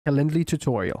Calendly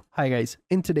tutorial. Hi guys,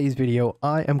 in today's video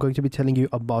I am going to be telling you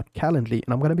about Calendly,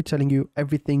 and I'm going to be telling you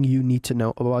everything you need to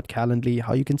know about Calendly,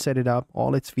 how you can set it up,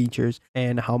 all its features,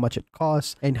 and how much it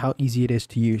costs and how easy it is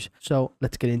to use. So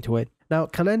let's get into it. Now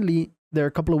Calendly, there are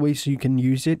a couple of ways you can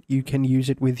use it. You can use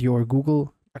it with your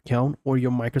Google account or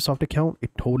your Microsoft account. It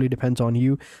totally depends on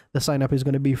you. The sign up is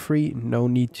going to be free, no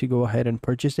need to go ahead and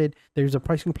purchase it. There's a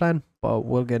pricing plan, but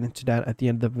we'll get into that at the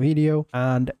end of the video,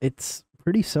 and it's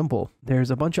pretty simple.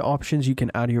 There's a bunch of options. You can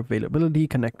add your availability,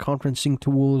 connect conferencing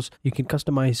tools, you can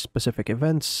customize specific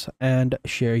events, and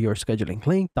share your scheduling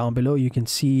link. Down below you can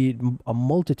see a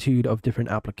multitude of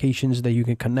different applications that you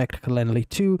can connect Calendly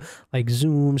to, like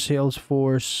Zoom,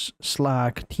 Salesforce,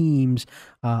 Slack, Teams,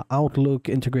 Outlook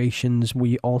integrations.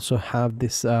 We also have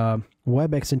this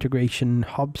WebEx integration,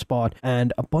 HubSpot,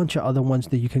 and a bunch of other ones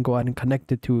that you can go ahead and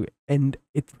connect it to, and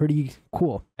it's pretty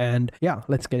cool. And yeah,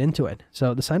 let's get into it.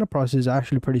 So the sign up process is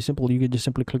actually pretty simple. You can just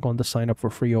simply click on the sign up for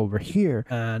free over here,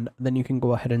 and then you can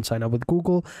go ahead and sign up with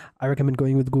Google. I recommend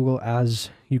going with Google,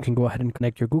 as you can go ahead and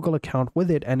connect your Google account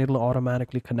with it, and it'll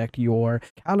automatically connect your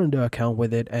calendar account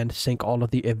with it and sync all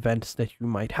of the events that you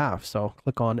might have. So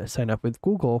click on sign up with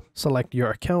Google, select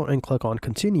your account and click on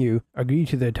continue, agree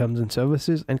to their terms and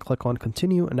services and click on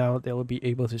continue, and now they'll be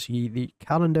able to see the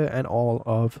calendar and all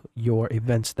of your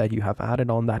events that you have added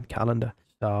on that calendar.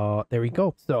 So there we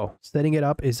go. So setting it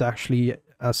up is actually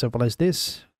as simple as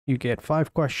this. You get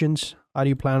 5 questions. How do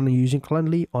you plan on using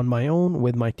Calendly? On my own,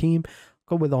 with my team.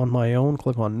 Go with on my own,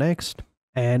 click on next.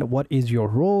 And what is your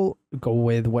role? Go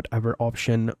with whatever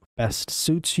option best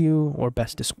suits you or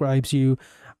best describes you.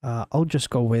 I'll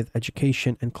just go with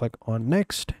education and click on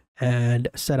next, and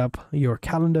set up your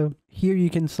calendar. Here you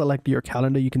can select your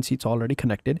calendar. You can see it's already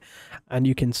connected, and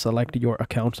you can select your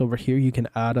accounts over here. You can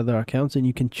add other accounts, and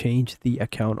you can change the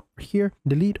account over here.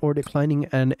 Delete or declining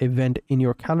an event in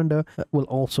your calendar will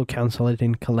also cancel it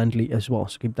in Calendly as well,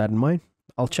 so keep that in mind.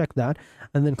 I'll check that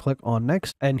and then click on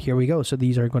next, and here we go. So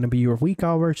these are going to be your week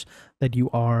hours that you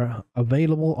are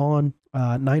available on,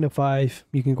 9 to 5.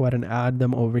 You can go ahead and add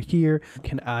them over here. You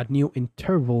can add new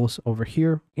intervals over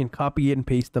here. You can copy and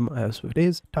paste them as it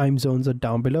is. Time zones are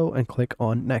down below, and click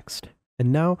on next.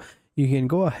 And now you can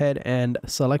go ahead and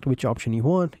select which option you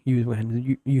want.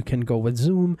 You can go with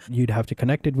Zoom. You'd have to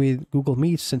connect it with Google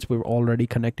Meet. Since we're already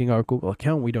connecting our Google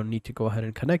account, we don't need to go ahead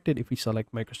and connect it. If we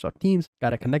select Microsoft Teams,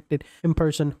 gotta connect it in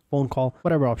person, phone call,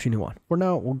 whatever option you want. For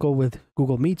now, we'll go with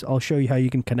Google Meets. I'll show you how you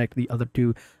can connect the other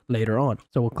two later on.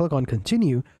 So we'll click on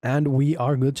continue, and we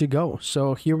are good to go.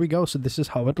 So here we go. So this is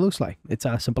how it looks like. It's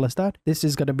as simple as that. This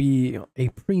is going to be a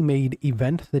pre-made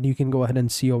event that you can go ahead and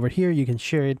see over here. You can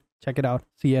share it, check it out,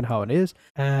 see it how it is,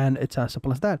 and it's as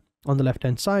simple as that. On the left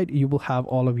hand side, you will have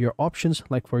all of your options,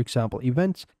 like for example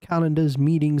events, calendars,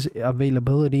 meetings,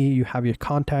 availability. You have your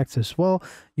contacts as well.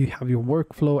 You have your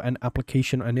workflow, and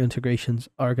application and integrations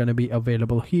are going to be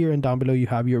available here, and down below you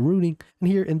have your routing, and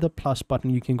here in the plus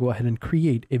button you can go ahead and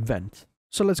create events.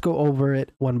 So let's go over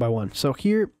it one by one. So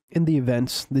here in the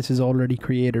events, this is already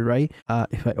created, right?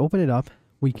 If I open it up,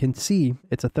 we can see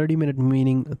it's a 30-minute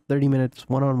meeting, 30 minutes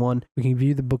one-on-one. We can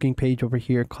view the booking page over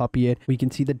here, copy it. We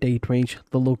can see the date range,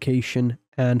 the location,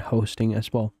 and hosting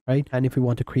as well, right? And if we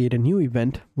want to create a new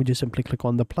event, we just simply click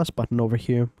on the plus button over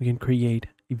here. We can create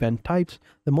event types.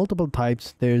 The multiple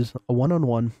types, there's a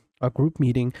one-on-one, a group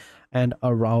meeting, and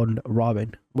a round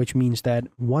robin, which means that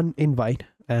one invite,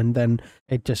 and then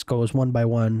it just goes one by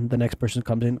one. The next person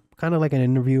comes in, kind of like an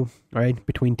interview, right?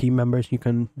 Between team members, you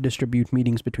can distribute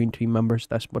meetings between team members.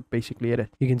 That's what basically it is.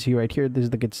 You can see right here, this is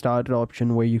the get started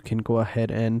option, where you can go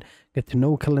ahead and get to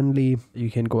know Calendly. You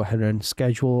can go ahead and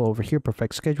schedule over here,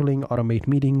 perfect scheduling, automate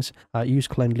meetings, use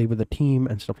Calendly with a team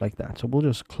and stuff like that. So we'll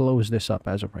just close this up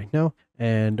as of right now.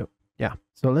 And yeah,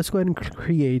 so let's go ahead and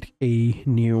create a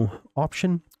new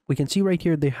option. We can see right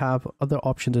here they have other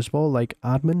options as well, like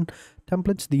admin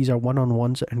templates. These are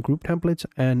one-on-ones and group templates,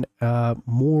 and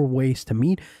more ways to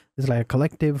meet. It's like a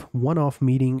collective, one-off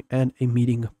meeting, and a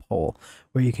meeting poll,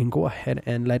 where you can go ahead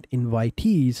and let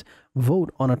invitees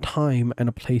vote on a time and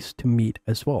a place to meet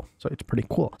as well. So it's pretty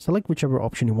cool. Select whichever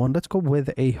option you want. Let's go with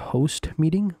a host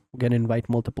meeting. We're going to invite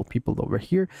multiple people over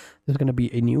here. There's going to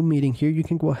be a new meeting here. You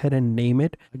can go ahead and name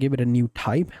it, give it a new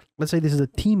type. Let's say this is a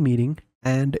team meeting,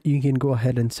 and you can go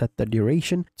ahead and set the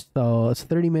duration. So it's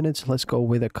 30 minutes. Let's go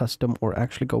with a custom, or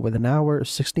actually go with an hour,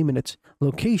 60 minutes.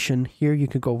 Location, here you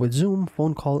could go with Zoom,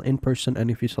 phone call, in person, and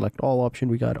if you select all option,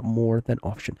 we got more than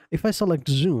option. If I select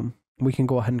Zoom, we can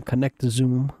go ahead and connect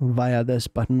Zoom via this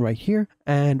button right here,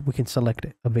 and we can select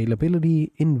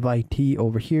availability, invitee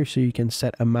over here, so you can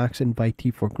set a max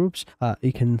invitee for groups.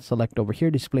 You can select over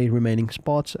here, display remaining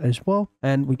spots as well,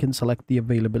 and we can select the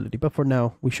availability. But for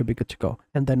now, we should be good to go.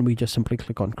 And then we just simply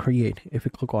click on create. If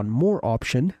we click on more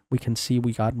option, we can see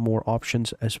we got more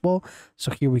options as well.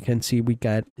 So here we can see we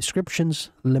got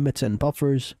descriptions, limits and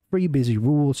buffers, free busy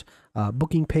rules,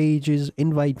 booking pages,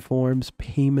 invite forms,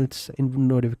 payments,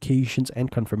 notifications,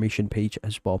 and confirmation page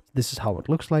as well. This is how it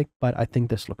looks like, but I think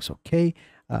this looks okay.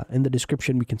 In the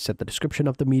description, we can set the description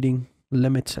of the meeting,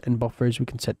 limits and buffers. We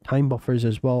can set time buffers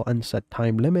as well and set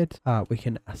time limits. We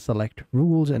can select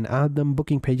rules and add them,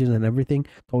 booking pages and everything.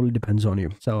 Totally depends on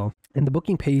you. So in the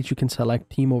booking page, you can select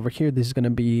team over here. This is going to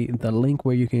be the link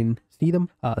where you can see them.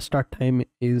 Start time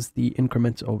is the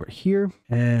increments over here,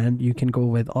 and you can go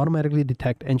with automatically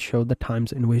detect and show the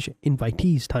times in which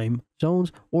invitees time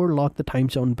zones or lock the time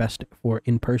zone best for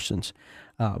in-persons.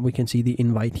 We can see the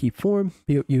invitee form.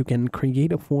 You can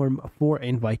create a form for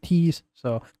invitees.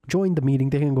 So join the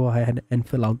meeting, they can go ahead and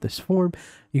fill out this form.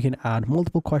 You can add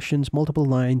multiple questions, multiple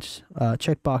lines,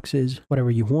 check boxes, whatever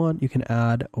you want. You can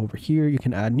add over here. You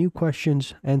can add new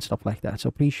questions and stuff like that. So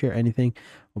please share anything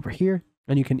over here.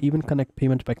 And you can even connect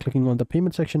payments by clicking on the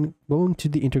payment section, going to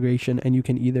the integration, and you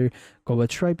can either go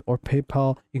with Stripe or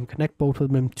PayPal. You can connect both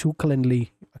of them to Calendly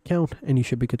account and you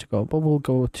should be good to go. But we'll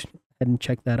go ahead and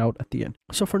check that out at the end.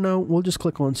 So for now, we'll just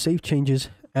click on save changes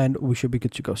and we should be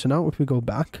good to go. So now if we go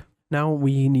back, now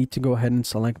we need to go ahead and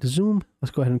select Zoom.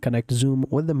 Let's go ahead and connect Zoom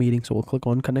with the meeting. So we'll click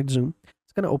on connect Zoom.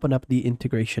 It's going to open up the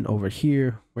integration over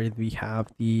here where we have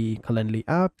the Calendly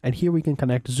app, and here we can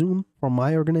connect Zoom for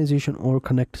my organization or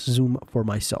connect Zoom for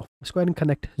myself. Let's go ahead and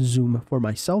connect Zoom for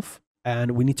myself,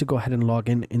 and we need to go ahead and log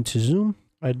in into Zoom.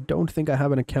 I don't think I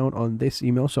have an account on this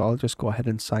email, so I'll just go ahead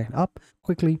and sign up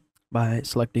quickly by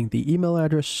selecting the email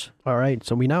address. All right,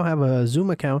 so we now have a Zoom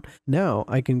account. Now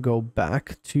I can go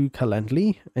back to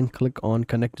Calendly and click on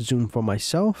connect Zoom for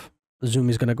myself.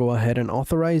 Zoom is going to go ahead and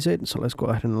authorize it. So let's go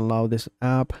ahead and allow this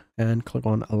app and click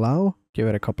on allow. Give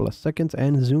it a couple of seconds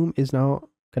and Zoom is now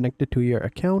connected to your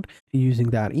account using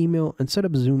that email, and set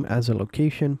up Zoom as a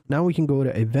location. Now we can go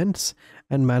to events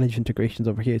and manage integrations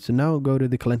over here. So now go to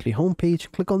the Calendly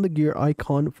homepage, click on the gear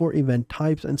icon for event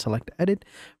types and select edit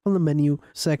from the menu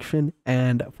section,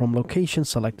 and from location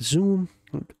select Zoom,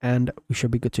 and we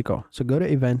should be good to go. So go to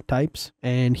event types,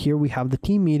 and here we have the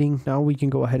team meeting. Now we can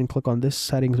go ahead and click on this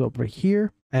settings over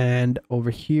here, and over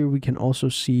here we can also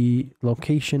see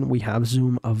location. We have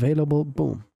Zoom available.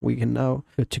 Boom, we can now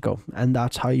good to go. And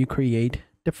that's how you create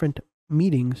different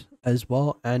meetings as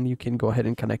well, and you can go ahead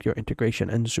and connect your integration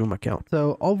and Zoom account.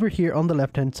 So over here on the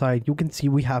left hand side, you can see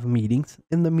we have meetings.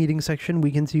 In the meeting section,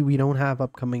 we can see we don't have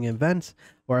upcoming events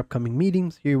or upcoming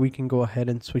meetings. Here we can go ahead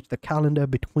and switch the calendar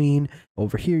between.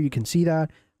 Over here you can see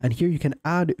that, and here you can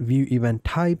add view event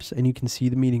types, and you can see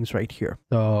the meetings right here.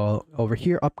 So over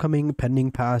here, upcoming,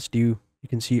 pending, past, due, you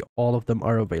can see all of them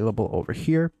are available over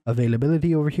here.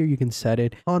 Availability over here, you can set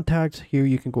it. Contacts, here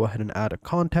you can go ahead and add a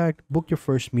contact. Book your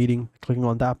first meeting, clicking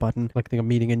on that button, clicking a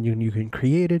meeting, and you can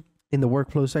create it. In the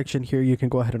workflow section here, you can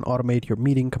go ahead and automate your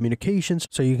meeting communications.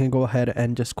 So you can go ahead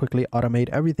and just quickly automate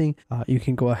everything. You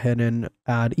can go ahead and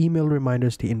add email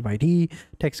reminders to invitee,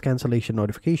 text cancellation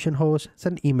notification host,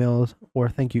 send emails or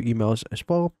thank you emails as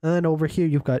well. And then over here,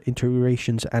 you've got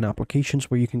integrations and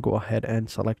applications where you can go ahead and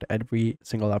select every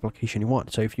single application you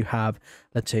want. So if you have,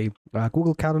 let's say,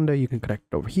 Google Calendar, you can connect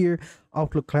it over here.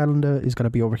 Outlook Calendar is going to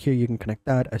be over here. You can connect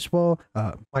that as well.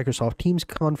 Microsoft Teams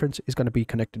conference is going to be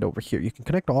connected over here. You can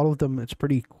connect all of them. It's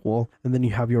pretty cool. And then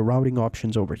you have your routing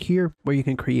options over here where you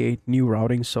can create new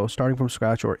routings. So starting from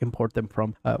scratch or import them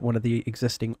from one of the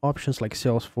existing options like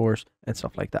Salesforce and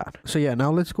stuff like that. So yeah,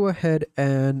 now let's go ahead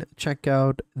and check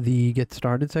out the get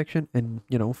started section and,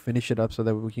 you know, finish it up so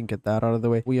that we can get that out of the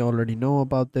way. We already know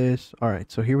about this. All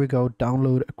right, so here we go.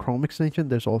 Download a Chrome extension.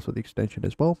 There's also the extension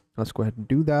as well. Let's go ahead and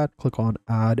do that. Click on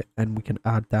add, and we can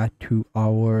add that to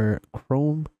our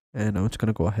Chrome. And now it's going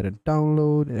to go ahead and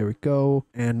download. There we go.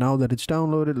 And now that it's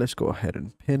downloaded, let's go ahead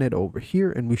and pin it over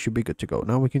here and we should be good to go.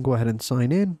 Now we can go ahead and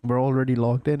sign in. We're already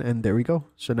logged in, and there we go.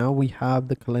 So now we have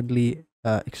the Calendly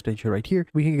extension right here.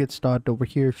 We can get started over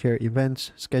here, share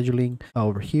events, scheduling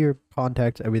over here,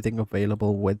 contacts, everything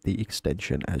available with the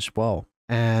extension as well.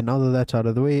 And now that that's out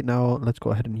of the way, now let's go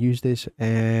ahead and use this.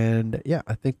 And yeah,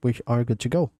 I think we are good to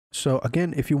go. So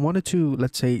again, if you wanted to,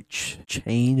 let's say,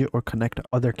 change or connect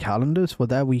other calendars, for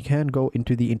that we can go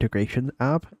into the integration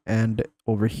app, and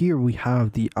over here we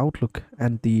have the Outlook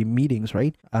and the meetings,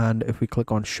 right? And if we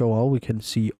click on show all, we can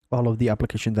see all of the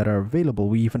applications that are available.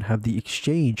 We even have the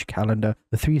Exchange calendar,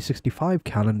 the 365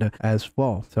 calendar as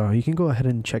well. So you can go ahead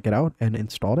and check it out and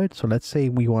install it. So let's say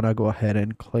we want to go ahead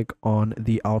and click on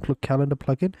the Outlook calendar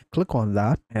plugin, click on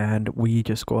that, and we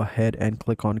just go ahead and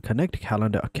click on connect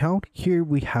calendar account. Here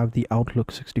we have the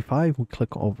Outlook 65. We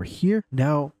click over here.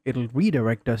 Now it'll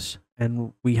redirect us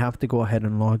and we have to go ahead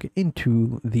and log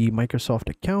into the Microsoft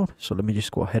account. So let me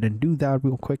just go ahead and do that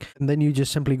real quick. And then you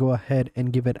just simply go ahead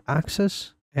and give it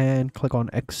access and click on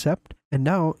accept. And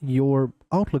now your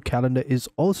Outlook calendar is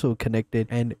also connected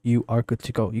and you are good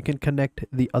to go. You can connect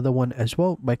the other one as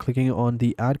well by clicking on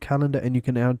the add calendar, and you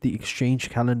can add the Exchange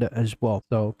calendar as well.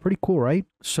 So pretty cool, right?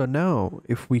 So now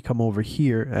if we come over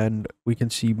here and we can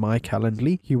see my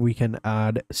Calendly, here we can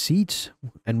add seats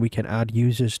and we can add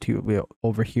users to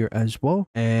over here as well.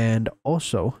 And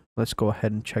also let's go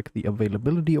ahead and check the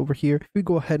availability over here. We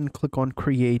go ahead and click on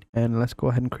create, and let's go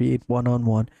ahead and create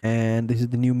one-on-one. And this is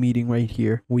the new meeting right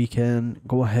here. We can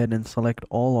go ahead and select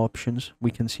all options.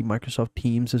 We can see Microsoft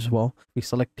Teams as well. We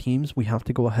select Teams, we have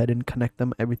to go ahead and connect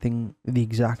them, everything the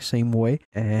exact same way.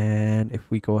 And if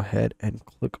we go ahead and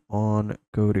click on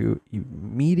go to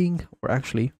meeting, or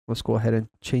actually let's go ahead and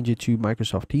change it to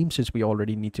Microsoft Teams, since we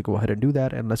already need to go ahead and do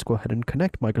that. And let's go ahead and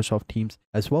connect Microsoft Teams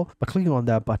as well by clicking on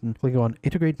that button, clicking on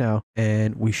integrate now,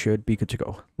 and we should be good to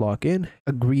go. Log in,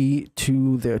 agree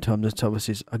to their terms and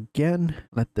services again,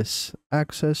 let this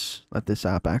app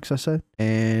access it,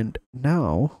 and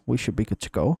now we should be good to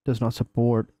go. Does not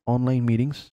support online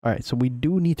meetings. All right, so we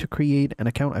do need to create an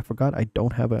account. I forgot I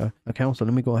don't have an account, so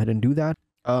let me go ahead and do that.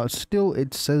 Still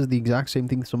it says the exact same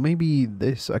thing, so maybe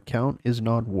this account is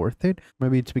not worth it.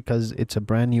 Maybe it's because it's a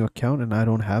brand new account and I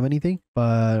don't have anything,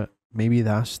 but maybe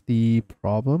that's the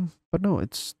problem. But no,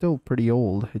 it's still pretty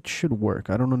old. It should work.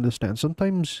 I don't understand.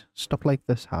 Sometimes stuff like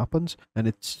this happens and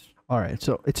it's all right.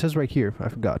 So it says right here, I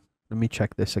forgot. Let me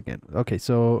check this again. Okay,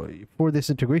 so for this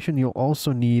integration, you'll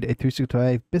also need a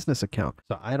 365 business account.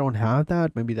 So I don't have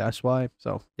that. Maybe that's why.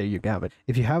 So there you have it.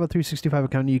 If you have a 365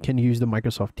 account, you can use the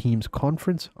Microsoft Teams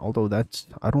conference. Although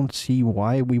I don't see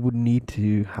why we would need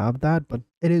to have that, but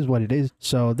it is what it is.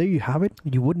 So there you have it.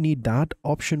 You would need that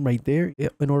option right there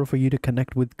in order for you to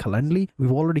connect with Calendly.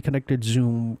 We've already connected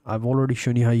Zoom. I've already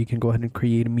shown you how you can go ahead and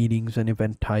create meetings and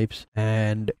event types.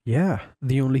 And yeah,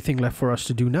 the only thing left for us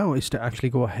to do now is to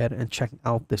actually go ahead and check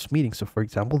out this meeting. So for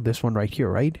example, this one right here,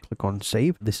 right? Click on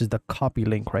save. This is the copy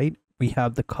link, right? We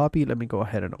have the copy. Let me go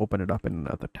ahead and open it up in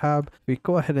another tab. We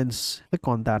go ahead and click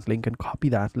on that link and copy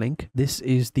that link. This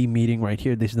is the meeting right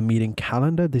here. This is the meeting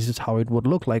calendar. This is how it would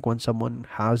look like when someone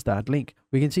has that link.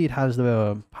 We can see it has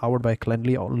the powered by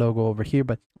Calendly logo over here,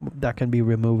 but that can be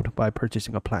removed by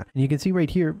purchasing a plan. And you can see right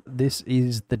here, this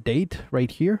is the date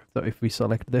right here. So if we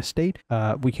select this date,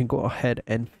 we can go ahead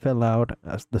and fill out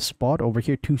the spot over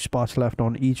here, 2 spots left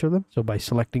on each of them. So by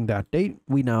selecting that date,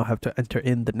 we now have to enter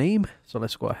in the name. So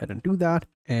let's go ahead and do that.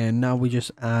 And now we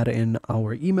just add in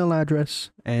our email address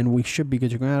and we should be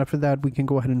good to go. After that, we can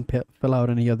go ahead and fill out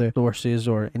any other sources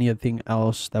or anything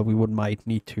else that we might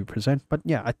need to present. But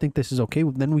yeah, I think this is okay.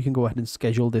 Then we can go ahead and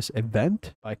schedule this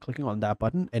event by clicking on that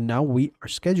button. And now we are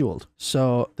scheduled.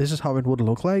 So this is how it would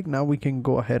look like. Now we can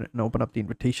go ahead and open up the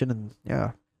invitation, and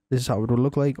yeah, this is how it would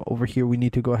look like. Over here, we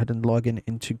need to go ahead and log in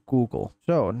into Google.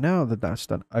 So now that that's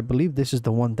done, I believe this is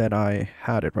the one that I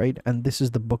had it, right? And this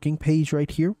is the booking page right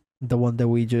here. The one that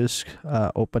we just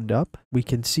opened up. We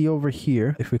can see over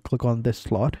here, if we click on this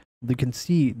slot, we can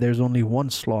see there's only one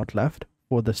slot left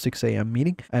for the 6 a.m.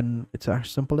 meeting. And it's as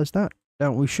simple as that.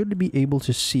 Now we should be able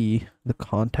to see the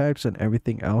contacts and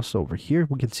everything else over here.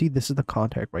 We can see this is the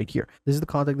contact right here. This is the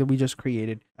contact that we just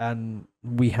created, and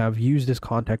we have used this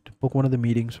contact to book one of the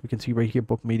meetings. We can see right here,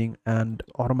 book meeting, and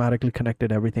automatically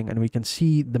connected everything. And we can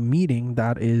see the meeting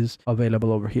that is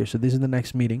available over here. So this is the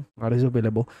next meeting that is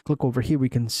available. Click over here. We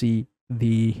can see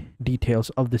the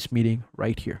details of this meeting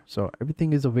right here. So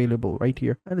everything is available right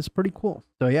here, and it's pretty cool.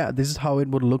 So yeah, this is how it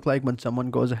would look like when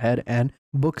someone goes ahead and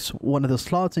books one of the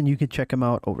slots, and you can check them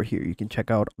out over here. You can check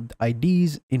out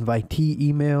IDs, invitee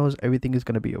emails, everything is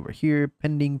going to be over here.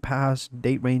 Pending, pass,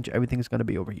 date range, everything is going to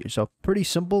be over here. So pretty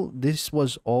simple. This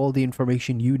was all the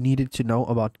information you needed to know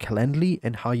about Calendly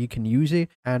and how you can use it.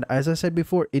 And as I said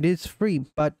before, it is free,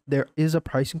 but there is a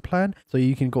pricing plan, so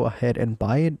you can go ahead and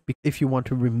buy it if you want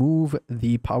to remove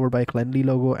the powered by Calendly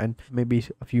logo and maybe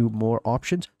a few more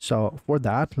options. So for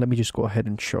that, let me just go ahead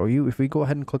and show you. If we go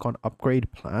ahead and click on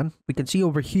upgrade plan, we can see see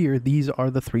over here, these are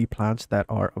the three plans that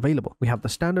are available. We have the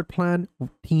standard plan,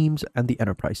 teams, and the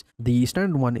enterprise. The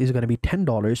standard one is going to be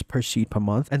 $10 per seat per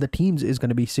month, and the teams is going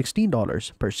to be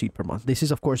 $16 per seat per month. This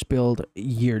is of course billed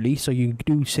yearly, so you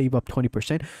do save up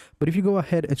 20%. But if you go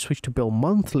ahead and switch to bill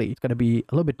monthly, it's going to be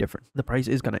a little bit different. The price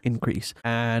is going to increase.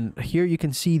 And here you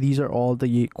can see these are all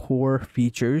the core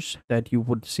features that you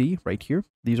would see right here.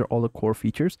 These are all the core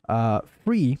features.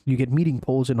 Free, you get meeting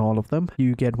polls in all of them.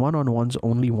 You get one-on-ones,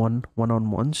 only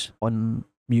one-on-ones.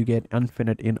 You get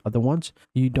infinite in other ones.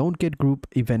 You don't get group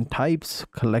event types,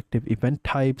 collective event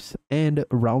types, and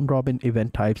round robin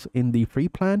event types in the free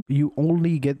plan. You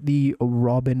only get the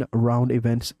robin round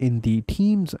events in the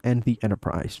teams and the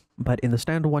enterprise. But in the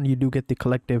standard one, you do get the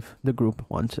collective, the group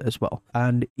ones as well.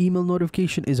 And email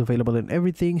notification is available in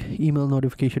everything. Email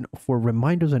notification for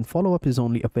reminders and follow-up is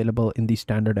only available in the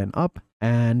standard and up.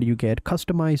 And you get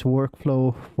customized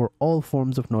workflow for all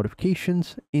forms of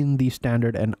notifications in the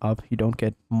standard and up. You don't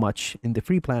get much in the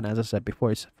free plan. As I said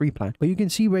before, it's a free plan. But you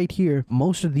can see right here,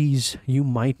 most of these you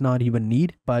might not even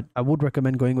need, but I would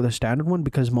recommend going with a standard one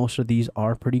because most of these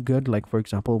are pretty good. Like for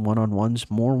example,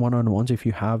 one-on-ones, more one-on-ones. If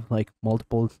you have like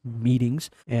multiple meetings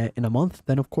in a month,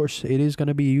 then of course it is going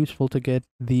to be useful to get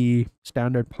the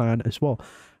standard plan as well.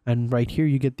 And right here,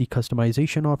 you get the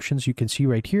customization options. You can see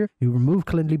right here, you remove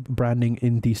Calendly branding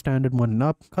in the standard one and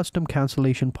up, custom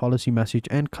cancellation policy message,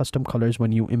 and custom colors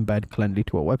when you embed Calendly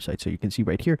to a website. So you can see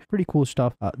right here, pretty cool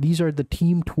stuff. These are the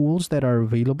team tools that are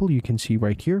available. You can see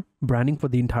right here, branding for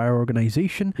the entire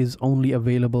organization is only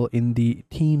available in the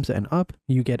teams and up.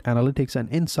 You get analytics and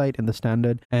insight in the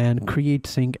standard, and create,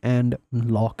 sync, and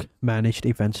lock managed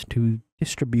events to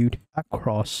distribute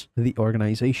across the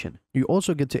organization. You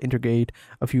also get to integrate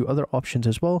a few other options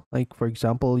as well. Like for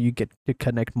example, you get to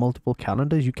connect multiple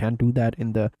calendars. You can't do that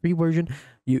in the free version.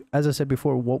 As I said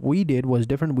before, what we did was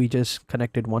different. We just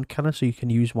connected one calendar, so you can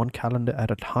use one calendar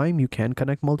at a time. You can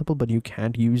connect multiple, but you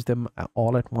can't use them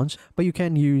all at once. But you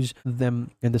can use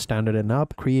them in the standard and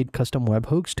up. Create custom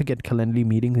webhooks to get Calendly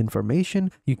meeting information.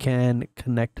 You can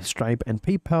connect Stripe and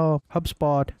PayPal,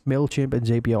 HubSpot, MailChimp, and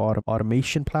Zapier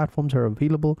automation platforms are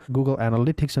available. Google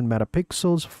Analytics and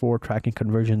Metapixels for tracking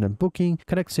conversion and booking.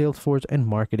 Connect Salesforce and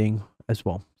marketing as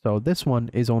well. So this one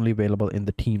is only available in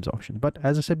the Teams option. But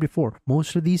as I said before,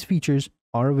 most of these features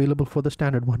are available for the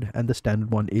standard one, and the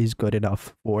standard one is good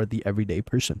enough for the everyday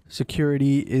person.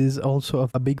 Security is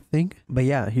also a big thing. But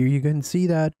yeah, here you can see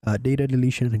that data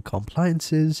deletion and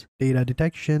compliances, data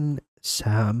detection,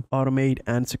 SAM, automate,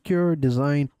 and secure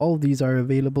design. All of these are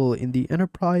available in the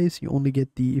enterprise. You only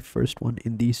get the first one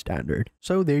in the standard.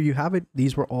 So there you have it.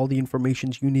 These were all the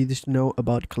informations you needed to know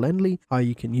about Calendly, how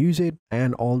you can use it,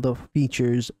 and all the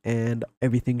features and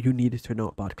everything you needed to know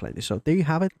about Calendly. So there you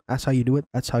have it. That's how you do it.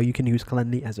 That's how you can use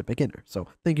Calendly as a beginner. So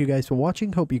thank you guys for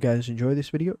watching. Hope you guys enjoyed this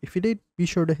video. If you did, be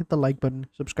sure to hit the like button,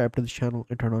 subscribe to the channel,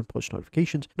 and turn on post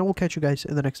notifications. And I will catch you guys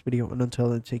in the next video. And until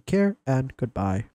then, take care and goodbye.